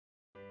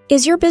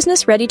Is your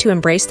business ready to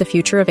embrace the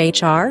future of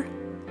HR?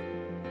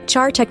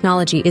 HR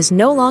technology is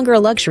no longer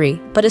a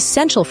luxury, but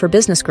essential for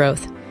business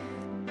growth.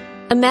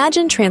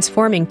 Imagine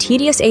transforming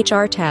tedious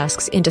HR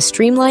tasks into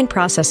streamlined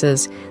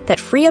processes that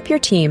free up your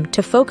team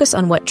to focus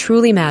on what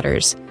truly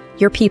matters,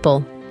 your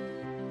people.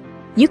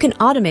 You can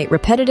automate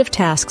repetitive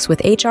tasks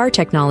with HR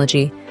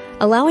technology,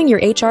 allowing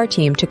your HR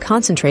team to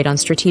concentrate on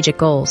strategic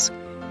goals.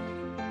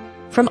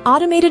 From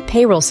automated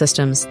payroll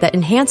systems that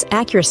enhance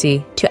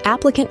accuracy to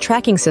applicant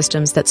tracking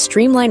systems that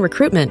streamline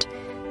recruitment,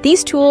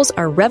 these tools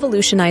are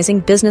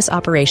revolutionizing business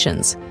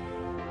operations.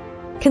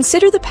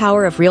 Consider the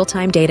power of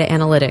real-time data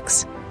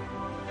analytics.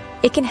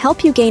 It can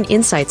help you gain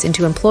insights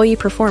into employee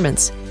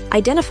performance,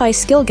 identify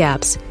skill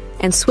gaps,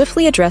 and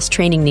swiftly address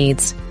training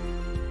needs.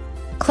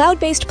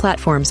 Cloud-based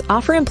platforms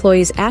offer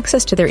employees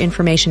access to their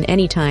information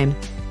anytime,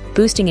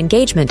 boosting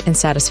engagement and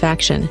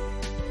satisfaction.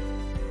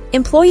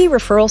 Employee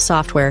referral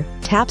software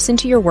taps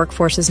into your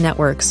workforce's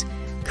networks,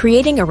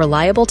 creating a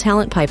reliable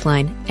talent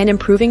pipeline and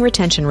improving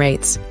retention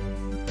rates.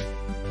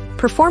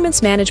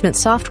 Performance management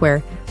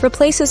software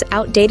replaces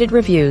outdated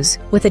reviews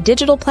with a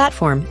digital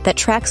platform that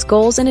tracks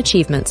goals and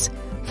achievements,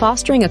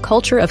 fostering a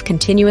culture of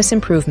continuous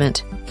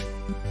improvement.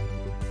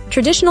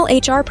 Traditional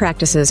HR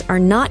practices are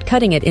not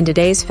cutting it in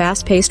today's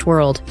fast-paced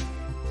world.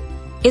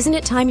 Isn't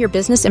it time your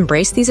business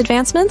embraced these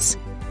advancements?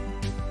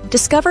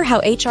 Discover how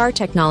HR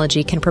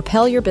technology can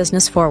propel your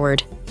business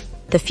forward.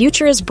 The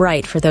future is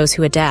bright for those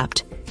who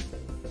adapt.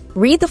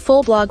 Read the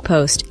full blog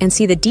post and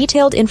see the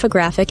detailed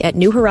infographic at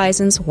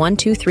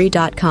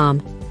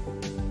newhorizons123.com.